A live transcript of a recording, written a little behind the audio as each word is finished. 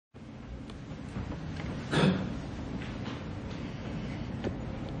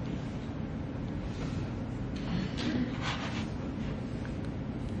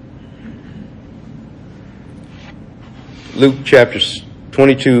Luke chapter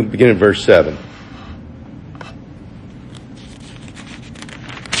 22, beginning at verse 7.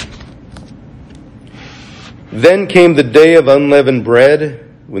 Then came the day of unleavened bread,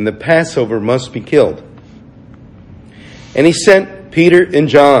 when the Passover must be killed. And he sent Peter and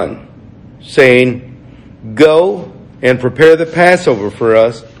John, saying, Go and prepare the Passover for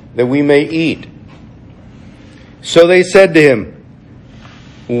us, that we may eat. So they said to him,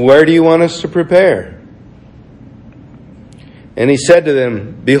 Where do you want us to prepare? And he said to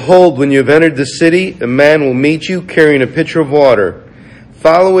them, Behold, when you have entered the city, a man will meet you carrying a pitcher of water.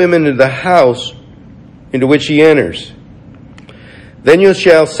 Follow him into the house into which he enters. Then you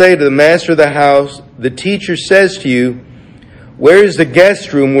shall say to the master of the house, The teacher says to you, Where is the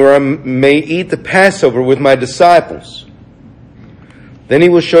guest room where I may eat the Passover with my disciples? Then he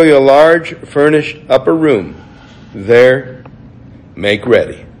will show you a large furnished upper room. There, make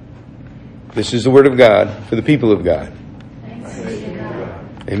ready. This is the word of God for the people of God.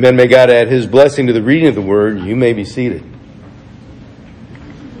 Amen. May God add His blessing to the reading of the word. You may be seated.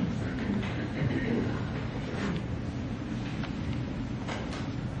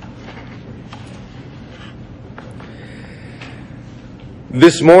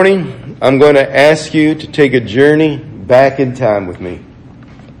 This morning, I'm going to ask you to take a journey back in time with me.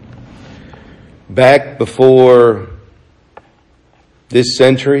 Back before this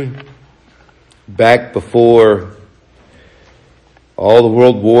century, back before all the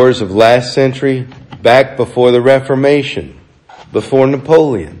world wars of last century, back before the Reformation, before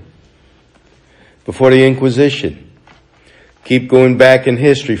Napoleon, before the Inquisition. Keep going back in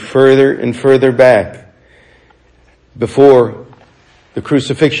history, further and further back, before the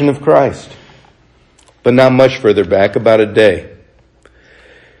crucifixion of Christ, but not much further back, about a day.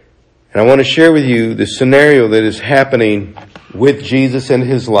 And I want to share with you the scenario that is happening with Jesus and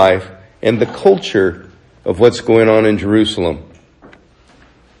His life and the culture of what's going on in Jerusalem.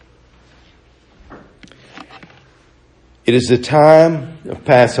 It is the time of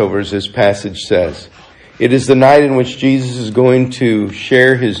Passover, as this passage says. It is the night in which Jesus is going to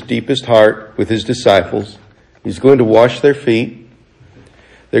share His deepest heart with His disciples. He's going to wash their feet.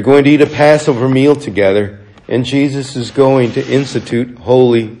 They're going to eat a Passover meal together, and Jesus is going to institute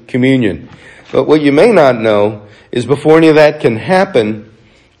Holy Communion. But what you may not know is before any of that can happen,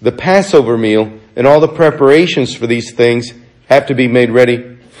 the Passover meal and all the preparations for these things have to be made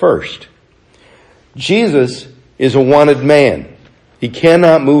ready first. Jesus is a wanted man. He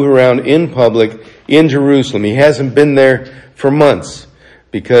cannot move around in public in Jerusalem. He hasn't been there for months,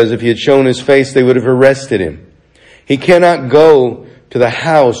 because if he had shown his face, they would have arrested him. He cannot go to the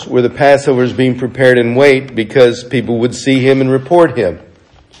house where the Passover is being prepared and wait, because people would see him and report him.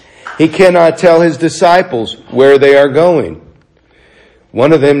 He cannot tell his disciples where they are going.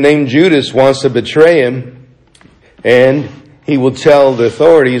 One of them, named Judas, wants to betray him, and he will tell the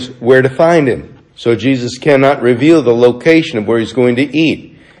authorities where to find him. So Jesus cannot reveal the location of where he's going to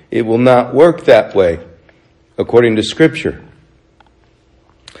eat. It will not work that way, according to Scripture.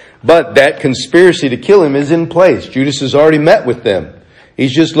 But that conspiracy to kill him is in place. Judas has already met with them.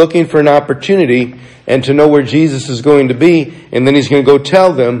 He's just looking for an opportunity and to know where Jesus is going to be, and then he's going to go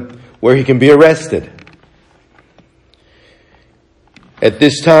tell them where he can be arrested. At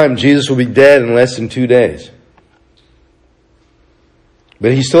this time, Jesus will be dead in less than 2 days.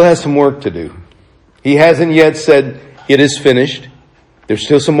 But he still has some work to do. He hasn't yet said, it is finished. There's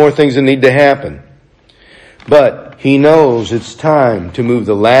still some more things that need to happen. But he knows it's time to move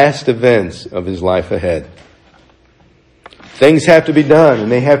the last events of his life ahead. Things have to be done,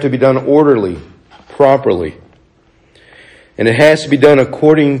 and they have to be done orderly, properly. And it has to be done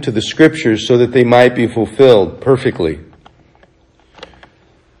according to the Scriptures so that they might be fulfilled perfectly.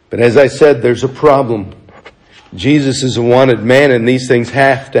 But as I said, there's a problem. Jesus is a wanted man, and these things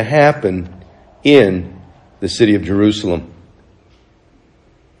have to happen in the city of Jerusalem.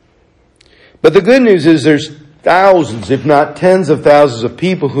 But the good news is there's thousands, if not tens of thousands of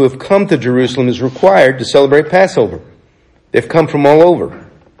people who have come to Jerusalem as required to celebrate Passover. They've come from all over.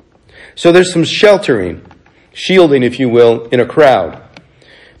 So there's some shielding, if you will, in a crowd.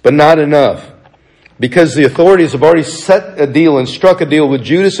 But not enough. Because the authorities have already set a deal and struck a deal with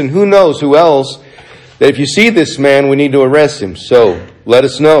Judas and who knows who else, that if you see this man, we need to arrest him. So let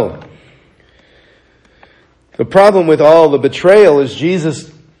us know. The problem with all the betrayal is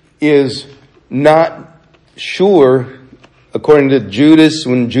Jesus is not sure, according to Judas,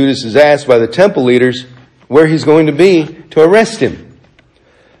 when Judas is asked by the temple leaders where he's going to be to arrest him.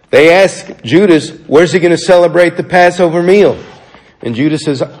 They ask Judas, where's he going to celebrate the Passover meal? And Judas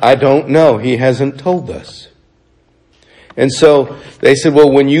says, I don't know. He hasn't told us. And so they said,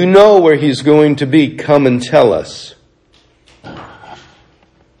 well, when you know where he's going to be, come and tell us.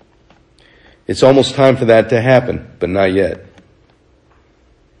 It's almost time for that to happen, but not yet.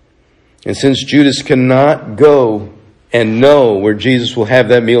 And since Judas cannot go and know where Jesus will have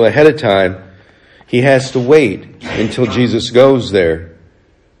that meal ahead of time, he has to wait until Jesus goes there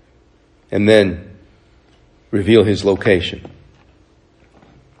and then reveal his location.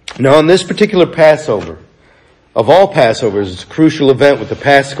 Now, on this particular Passover, of all Passovers, it's a crucial event with the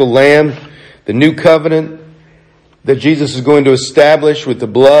Paschal Lamb, the new covenant that Jesus is going to establish with the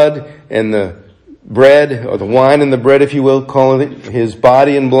blood and the bread, or the wine and the bread, if you will, calling it his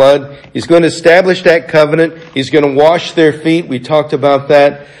body and blood. He's going to establish that covenant. He's going to wash their feet. We talked about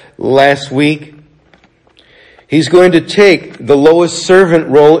that last week. He's going to take the lowest servant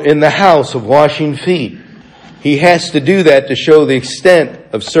role in the house of washing feet. He has to do that to show the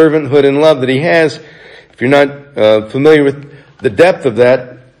extent of servanthood and love that he has. If you're not familiar with the depth of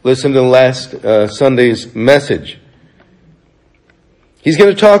that, listen to last Sunday's message. He's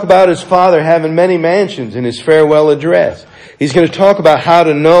going to talk about his Father having many mansions in his farewell address. He's going to talk about how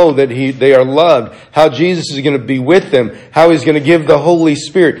to know that they are loved, how Jesus is going to be with them, how he's going to give the Holy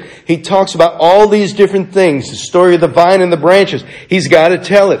Spirit. He talks about all these different things, the story of the vine and the branches. He's got to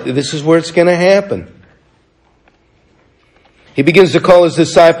tell it. This is where it's going to happen. He begins to call his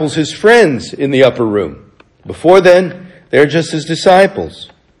disciples his friends in the upper room. Before then, they're just his disciples.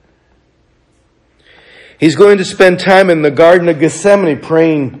 He's going to spend time in the Garden of Gethsemane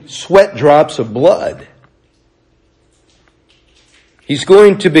praying sweat drops of blood. He's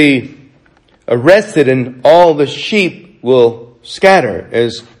going to be arrested and all the sheep will scatter.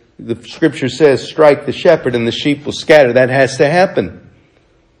 As the scripture says, strike the shepherd and the sheep will scatter. That has to happen.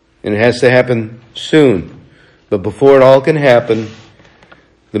 And it has to happen soon. But before it all can happen,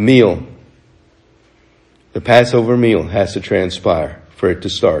 the meal, the Passover meal, has to transpire for it to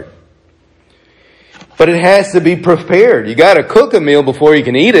start. But it has to be prepared. You got to cook a meal before you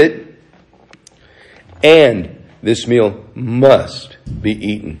can eat it. And this meal must be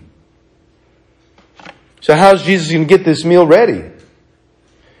eaten. So how's Jesus going to get this meal ready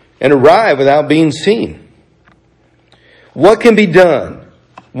and arrive without being seen? What can be done?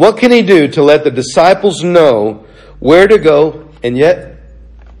 What can he do to let the disciples know where to go and yet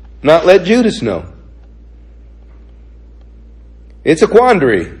not let Judas know? It's a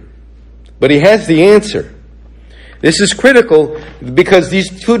quandary, but he has the answer. This is critical because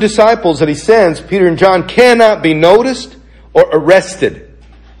these two disciples that he sends, Peter and John, cannot be noticed or arrested.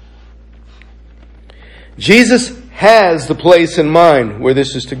 Jesus has the place in mind where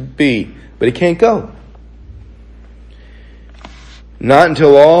this is to be, but he can't go. Not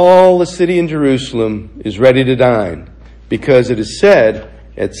until all the city in Jerusalem is ready to dine, because it is said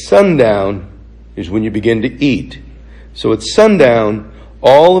at sundown is when you begin to eat. So at sundown,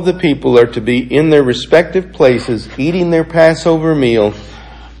 all of the people are to be in their respective places, eating their Passover meal,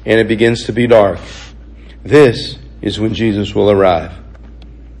 and it begins to be dark. This is when Jesus will arrive.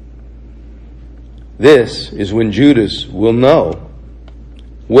 This is when Judas will know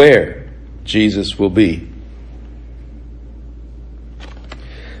where Jesus will be.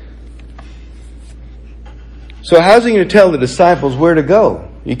 So how's he going to tell the disciples where to go?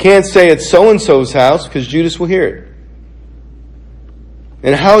 You can't say it's so-and-so's house because Judas will hear it.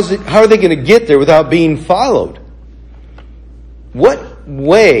 And how are they going to get there without being followed? What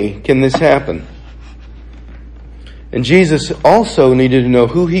way can this happen? And Jesus also needed to know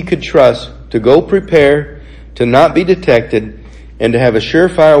who he could trust to go prepare, to not be detected, and to have a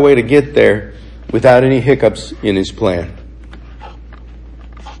surefire way to get there without any hiccups in his plan.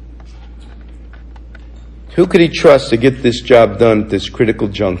 Who could he trust to get this job done at this critical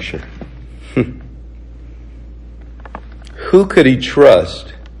juncture? Who could he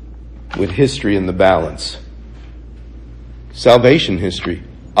trust with history in the balance? Salvation history,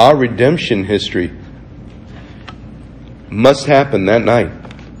 our redemption history, must happen that night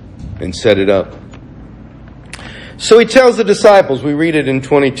and set it up. So he tells the disciples, we read it in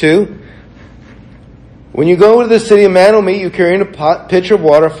 22, when you go to the city, a man will meet you carrying a pitcher of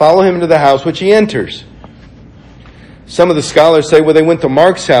water, follow him into the house which he enters. Some of the scholars say, well, they went to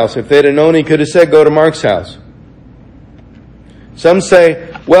Mark's house. If they'd have known, he could have said, go to Mark's house. Some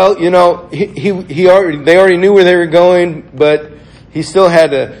say, well, you know, they already knew where they were going, but he still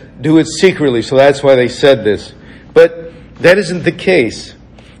had to do it secretly, so that's why they said this. But that isn't the case.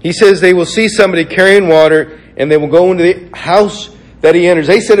 He says they will see somebody carrying water, and they will go into the house that he enters.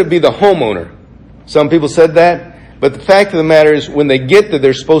 They said it would be the homeowner. Some people said that. But the fact of the matter is, when they get there,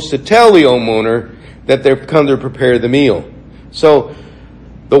 they're supposed to tell the homeowner that they've come to prepare the meal. So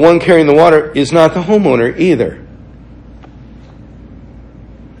the one carrying the water is not the homeowner either.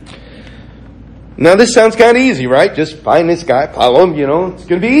 Now this sounds kind of easy, right? Just find this guy, follow him, it's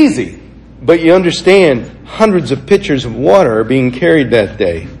going to be easy. But you understand, hundreds of pitchers of water are being carried that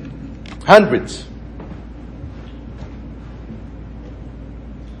day. Hundreds.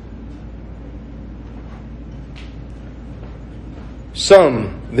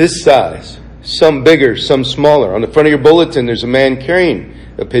 Some this size, some bigger, some smaller. On the front of your bulletin, there's a man carrying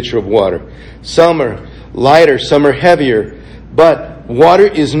a pitcher of water. Some are lighter, some are heavier. But water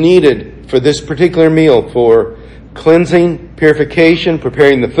is needed for this particular meal, for cleansing, purification,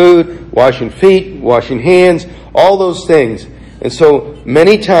 preparing the food, washing feet, washing hands, all those things. And so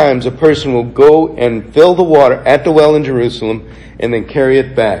many times a person will go and fill the water at the well in Jerusalem and then carry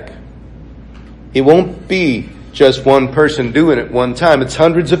it back. It won't be just one person doing it one time. It's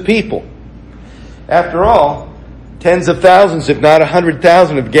hundreds of people. After all, tens of thousands, if not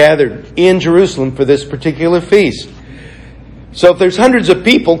 100,000, have gathered in Jerusalem for this particular feast. So if there's hundreds of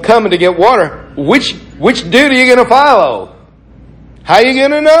people coming to get water, which dude are you going to follow? How are you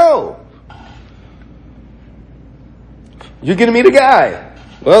going to know? You're going to meet a guy.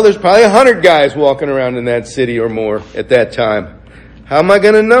 Well, there's probably 100 guys walking around in that city or more at that time. How am I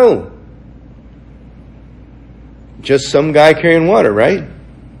going to know? Just some guy carrying water, right?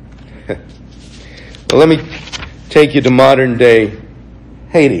 Well, let me take you to modern day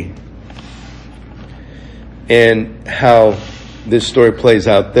Haiti and how this story plays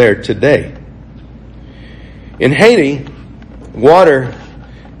out there today. In Haiti, water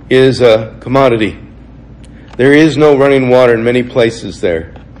is a commodity. There is no running water in many places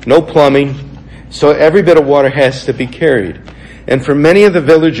there. No plumbing. So every bit of water has to be carried. And for many of the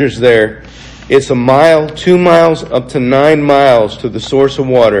villagers there, it's a mile, 2 miles, up to 9 miles to the source of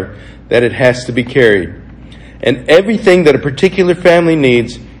water that it has to be carried. And everything that a particular family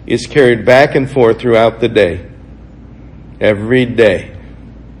needs is carried back and forth throughout the day. Every day.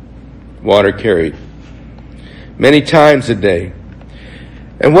 Water carried. Many times a day.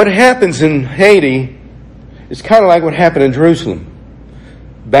 And what happens in Haiti is kind of like what happened in Jerusalem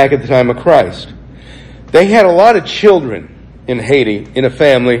back at the time of Christ. They had a lot of children in Haiti in a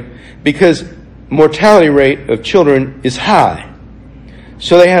family because mortality rate of children is high.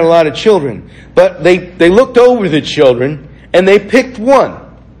 So they had a lot of children. But they looked over the children and they picked one.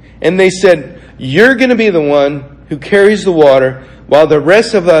 And they said, you're going to be the one who carries the water while the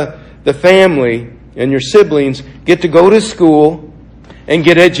rest of the family and your siblings get to go to school and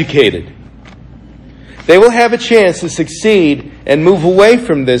get educated. They will have a chance to succeed and move away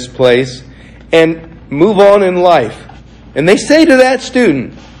from this place and move on in life. And they say to that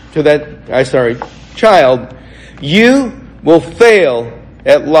student, child, you will fail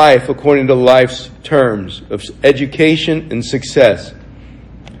at life according to life's terms of education and success.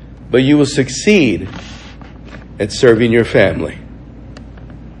 But you will succeed at serving your family.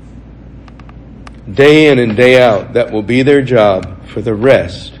 Day in and day out, that will be their job for the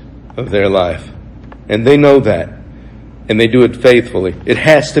rest of their life. And they know that. And they do it faithfully. It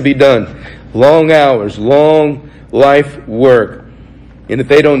has to be done. Long hours, long life work. And if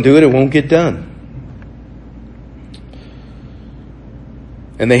they don't do it, it won't get done.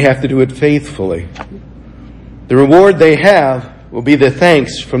 And they have to do it faithfully. The reward they have will be the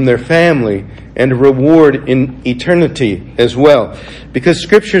thanks from their family and a reward in eternity as well. Because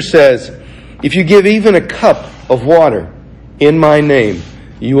Scripture says, if you give even a cup of water in my name,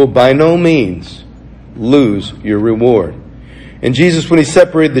 you will by no means lose your reward. And Jesus, when he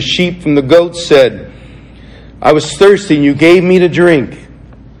separated the sheep from the goats, said, I was thirsty and you gave me to drink.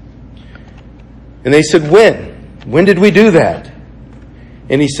 And they said, when? When did we do that?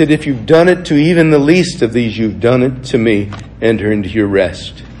 And he said, if you've done it to even the least of these, you've done it to me. Enter into your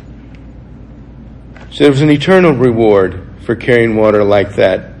rest. So there was an eternal reward for carrying water like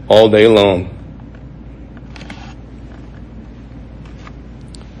that all day long.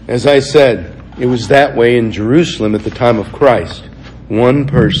 As I said, it was that way in Jerusalem at the time of Christ. One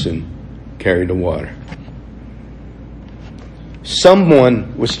person carried the water.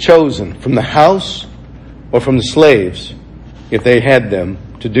 Someone was chosen from the house or from the slaves, if they had them,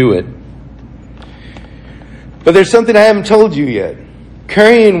 to do it. But there's something I haven't told you yet.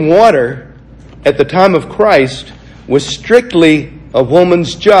 Carrying water at the time of Christ was strictly a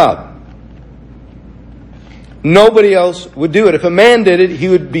woman's job. Nobody else would do it. If a man did it, he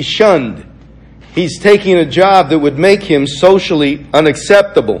would be shunned. He's taking a job that would make him socially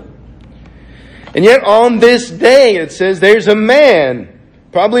unacceptable. And yet on this day, it says there's a man,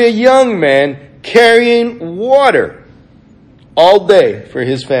 probably a young man, carrying water all day for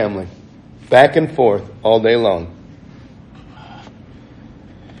his family. Back and forth all day long.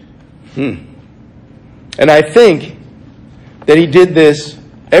 And I think that he did this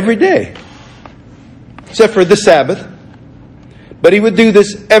every day, except for the Sabbath. But he would do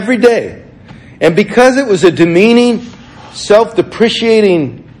this every day. And because it was a demeaning,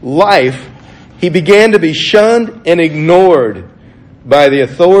 self-depreciating life, he began to be shunned and ignored by the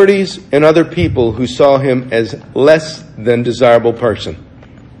authorities and other people who saw him as less than desirable person.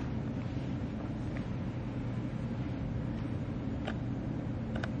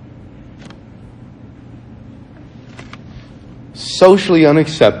 Socially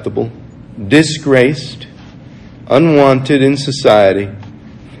unacceptable, disgraced, unwanted in society.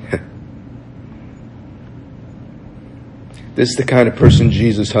 This is the kind of person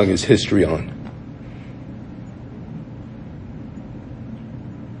Jesus hung his history on.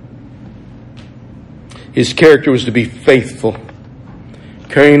 His character was to be faithful,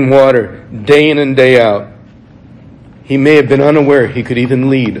 carrying water day in and day out. He may have been unaware he could even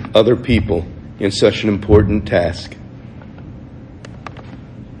lead other people in such an important task.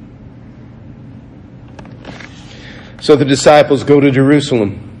 So the disciples go to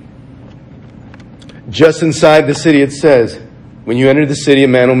Jerusalem. Just inside the city, it says, when you enter the city, a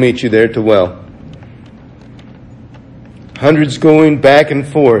man will meet you there at the well. Hundreds going back and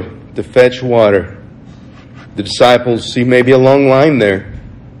forth to fetch water. The disciples see maybe a long line there.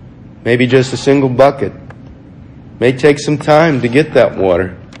 Maybe just a single bucket. May take some time to get that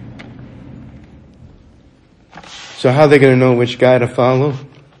water. So how are they going to know which guy to follow?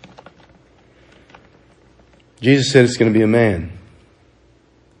 Jesus said it's going to be a man.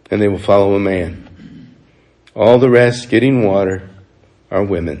 And they will follow a man. All the rest getting water are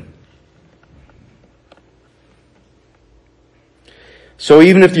women. So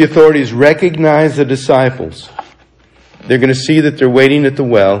even if the authorities recognize the disciples, they're going to see that they're waiting at the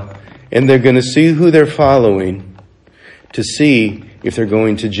well, and they're going to see who they're following to see if they're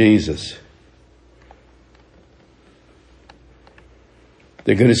going to Jesus.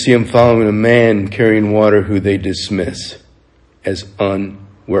 They're going to see him following a man carrying water who they dismiss as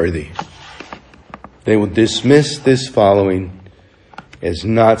unworthy. They will dismiss this following as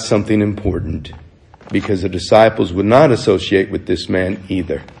not something important, because the disciples would not associate with this man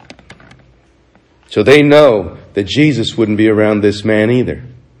either. So they know that Jesus wouldn't be around this man either.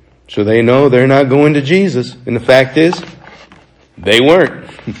 So they know they're not going to Jesus. And the fact is, they weren't.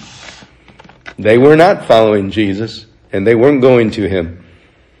 They were not following Jesus, and they weren't going to him.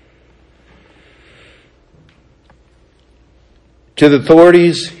 To the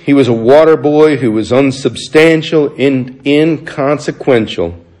authorities, he was a water boy who was unsubstantial and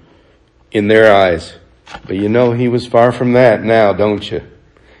inconsequential in their eyes. But you know he was far from that now, don't you?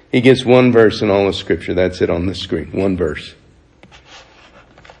 He gets one verse in all of Scripture. That's it on the screen. One verse.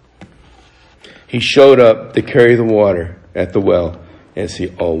 He showed up to carry the water at the well, as he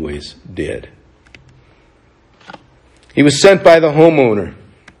always did. He was sent by the homeowner.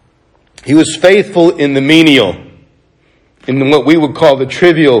 He was faithful in the menial, in what we would call the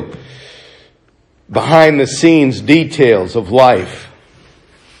trivial, behind-the-scenes details of life.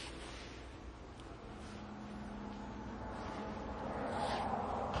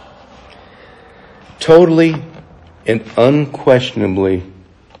 Totally and unquestionably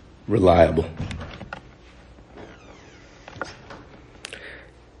reliable.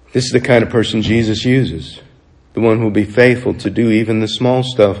 This is the kind of person Jesus uses. The one who will be faithful to do even the small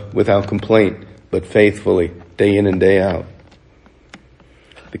stuff without complaint, but faithfully, day in and day out.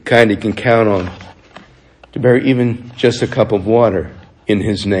 The kind he can count on to bear even just a cup of water in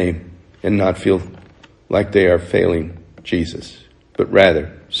his name and not feel like they are failing Jesus, but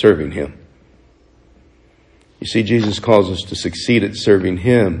rather serving him. You see, Jesus calls us to succeed at serving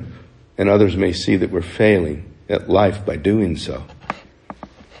him, and others may see that we're failing at life by doing so.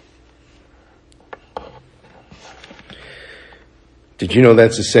 Did you know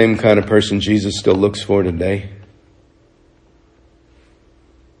that's the same kind of person Jesus still looks for today?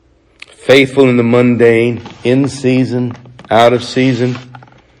 Faithful in the mundane, in season, out of season,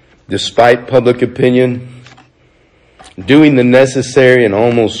 despite public opinion, doing the necessary and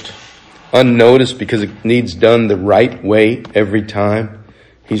almost unnoticed because it needs done the right way every time.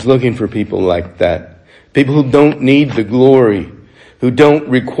 He's looking for people like that. People who don't need the glory, who don't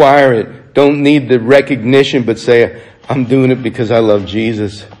require it, don't need the recognition, but say, I'm doing it because I love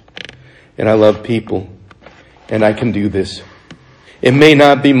Jesus and I love people and I can do this. It may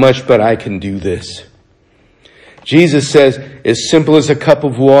not be much, but I can do this. Jesus says, as simple as a cup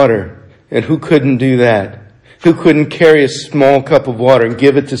of water. And who couldn't do that? Who couldn't carry a small cup of water and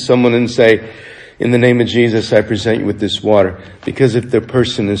give it to someone and say, in the name of Jesus, I present you with this water? Because if the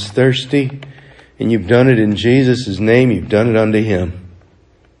person is thirsty and you've done it in Jesus' name, you've done it unto him.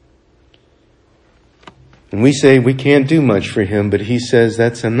 And we say we can't do much for him, but he says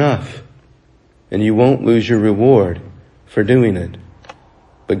that's enough. And you won't lose your reward for doing it,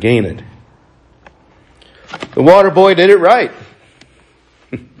 but gain it. The water boy did it right.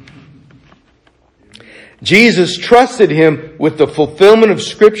 Jesus trusted him with the fulfillment of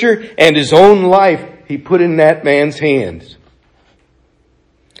Scripture and his own life he put in that man's hands.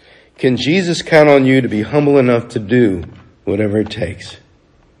 Can Jesus count on you to be humble enough to do whatever it takes?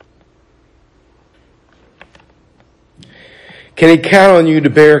 Can he count on you to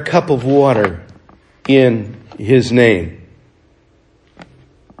bear a cup of water in his name?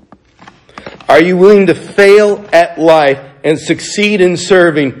 Are you willing to fail at life and succeed in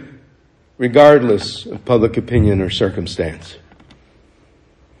serving regardless of public opinion or circumstance?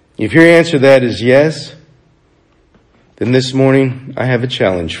 If your answer to that is yes, then this morning I have a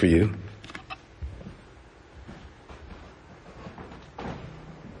challenge for you.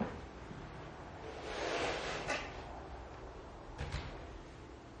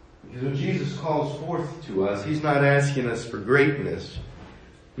 Because when Jesus calls forth to us, he's not asking us for greatness.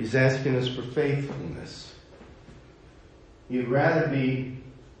 He's asking us for faithfulness. He'd rather be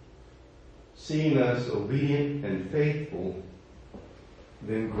seeing us obedient and faithful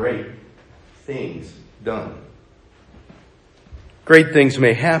than great things done. Great things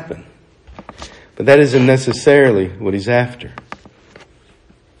may happen, but that isn't necessarily what he's after.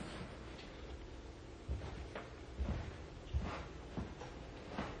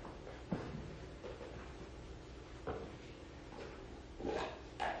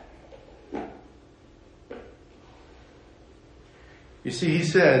 You see, he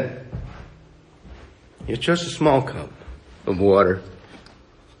said, it's just a small cup of water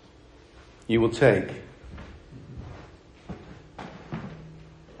you will take.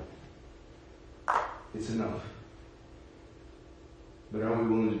 It's enough. But are we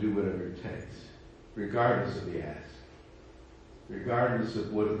willing to do whatever it takes, regardless of the ask, regardless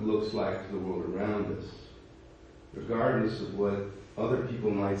of what it looks like to the world around us, regardless of what other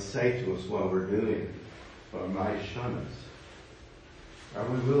people might say to us while we're doing it, or might shun us? Are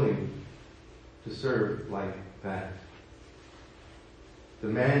we willing to serve like that? The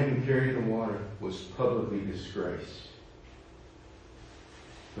man who carried the water was publicly disgraced.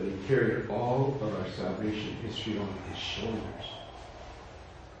 But he carried all of our salvation history on his shoulders.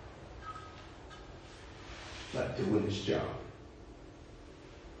 Like doing his job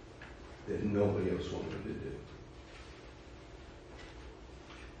that nobody else wanted him to do.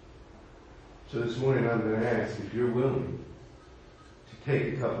 So this morning I'm going to ask if you're willing to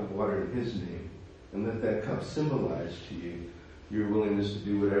take a cup of water in his name and let that cup symbolize to you your willingness to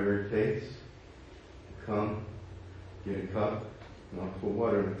do whatever it takes. Come, get a cup, and I'll pour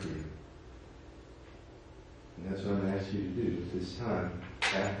water in it for you. And that's what I'm going to ask you to do at this time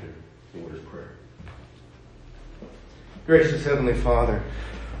after the word of prayer. Gracious Heavenly Father,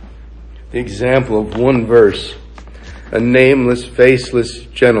 the example of one verse, a nameless, faceless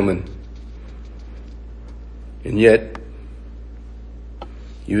gentleman, and yet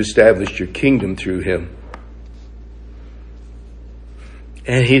you established your kingdom through him.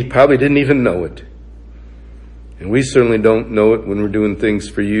 And he probably didn't even know it. And we certainly don't know it when we're doing things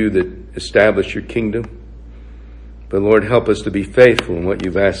for you that establish your kingdom. But Lord, help us to be faithful in what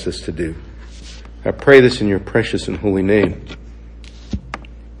you've asked us to do. I pray this in your precious and holy name.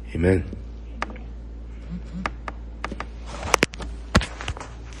 Amen.